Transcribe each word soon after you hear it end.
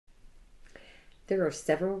There are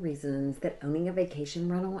several reasons that owning a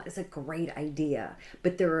vacation rental is a great idea,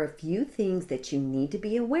 but there are a few things that you need to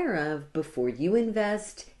be aware of before you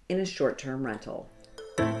invest in a short-term rental.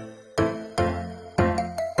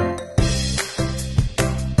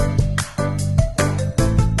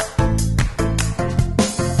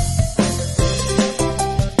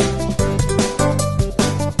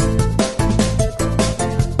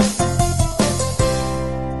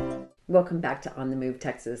 Welcome back to On the Move,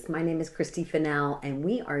 Texas. My name is Christy Fennell, and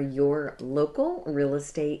we are your local real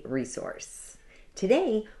estate resource.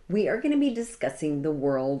 Today, we are going to be discussing the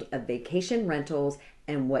world of vacation rentals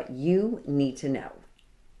and what you need to know.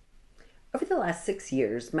 Over the last 6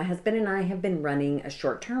 years, my husband and I have been running a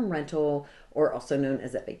short-term rental, or also known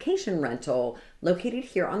as a vacation rental, located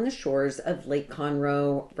here on the shores of Lake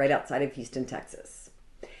Conroe, right outside of Houston, Texas.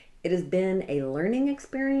 It has been a learning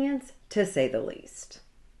experience, to say the least.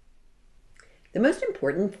 The most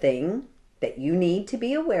important thing that you need to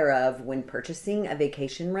be aware of when purchasing a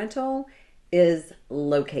vacation rental is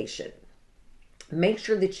location. Make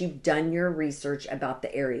sure that you've done your research about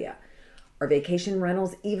the area. Are vacation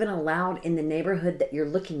rentals even allowed in the neighborhood that you're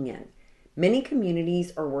looking in? Many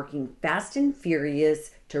communities are working fast and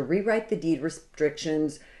furious to rewrite the deed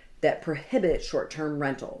restrictions that prohibit short-term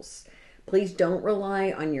rentals. Please don't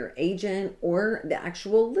rely on your agent or the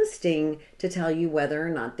actual listing to tell you whether or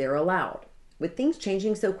not they're allowed. With things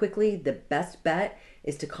changing so quickly, the best bet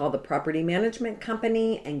is to call the property management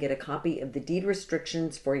company and get a copy of the deed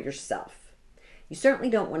restrictions for yourself. You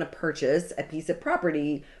certainly don't want to purchase a piece of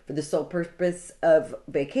property for the sole purpose of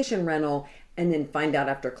vacation rental and then find out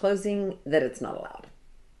after closing that it's not allowed.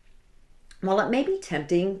 While it may be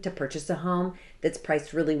tempting to purchase a home that's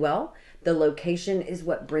priced really well, the location is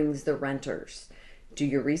what brings the renters. Do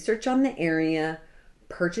your research on the area.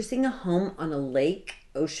 Purchasing a home on a lake,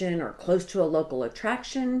 ocean, or close to a local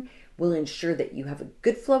attraction will ensure that you have a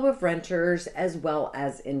good flow of renters as well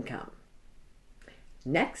as income.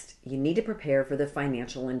 Next, you need to prepare for the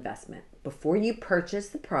financial investment. Before you purchase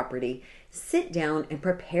the property, sit down and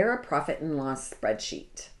prepare a profit and loss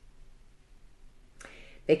spreadsheet.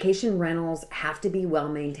 Vacation rentals have to be well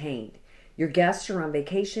maintained. Your guests are on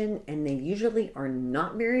vacation and they usually are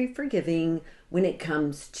not very forgiving when it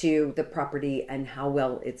comes to the property and how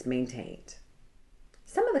well it's maintained.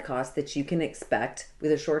 Some of the costs that you can expect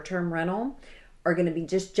with a short-term rental are going to be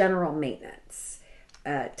just general maintenance,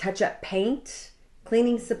 touch-up paint,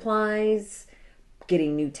 cleaning supplies,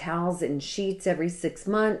 getting new towels and sheets every 6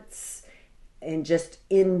 months, and just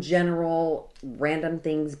in general, random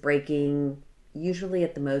things breaking, usually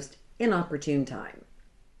at the most inopportune time.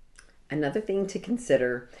 Another thing to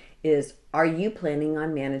consider is, are you planning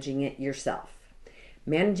on managing it yourself?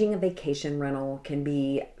 Managing a vacation rental can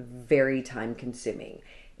be very time consuming.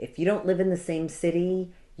 If you don't live in the same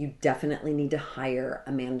city, you definitely need to hire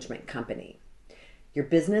a management company. Your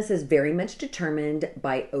business is very much determined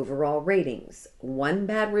by overall ratings. One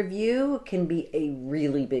bad review can be a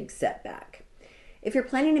really big setback. If you're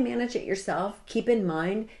planning to manage it yourself, keep in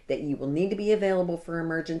mind that you will need to be available for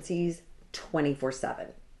emergencies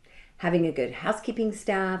 24/7. Having a good housekeeping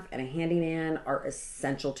staff and a handyman are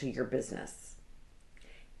essential to your business.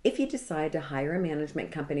 If you decide to hire a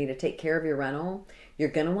management company to take care of your rental, you're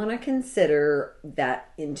going to want to consider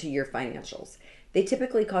that into your financials. They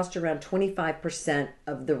typically cost around 25%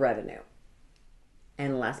 of the revenue.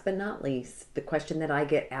 And last but not least, the question that I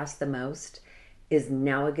get asked the most is,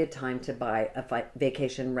 now a good time to buy a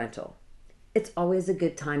vacation rental? It's always a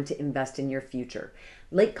good time to invest in your future.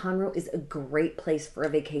 Lake Conroe is a great place for a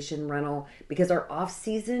vacation rental because our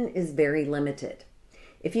off-season is very limited.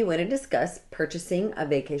 If you want to discuss purchasing a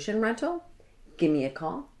vacation rental, give me a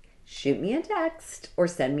call, shoot me a text, or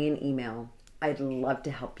send me an email. I'd love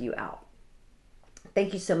to help you out.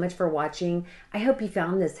 Thank you so much for watching. I hope you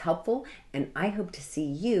found this helpful, and I hope to see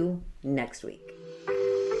you next week.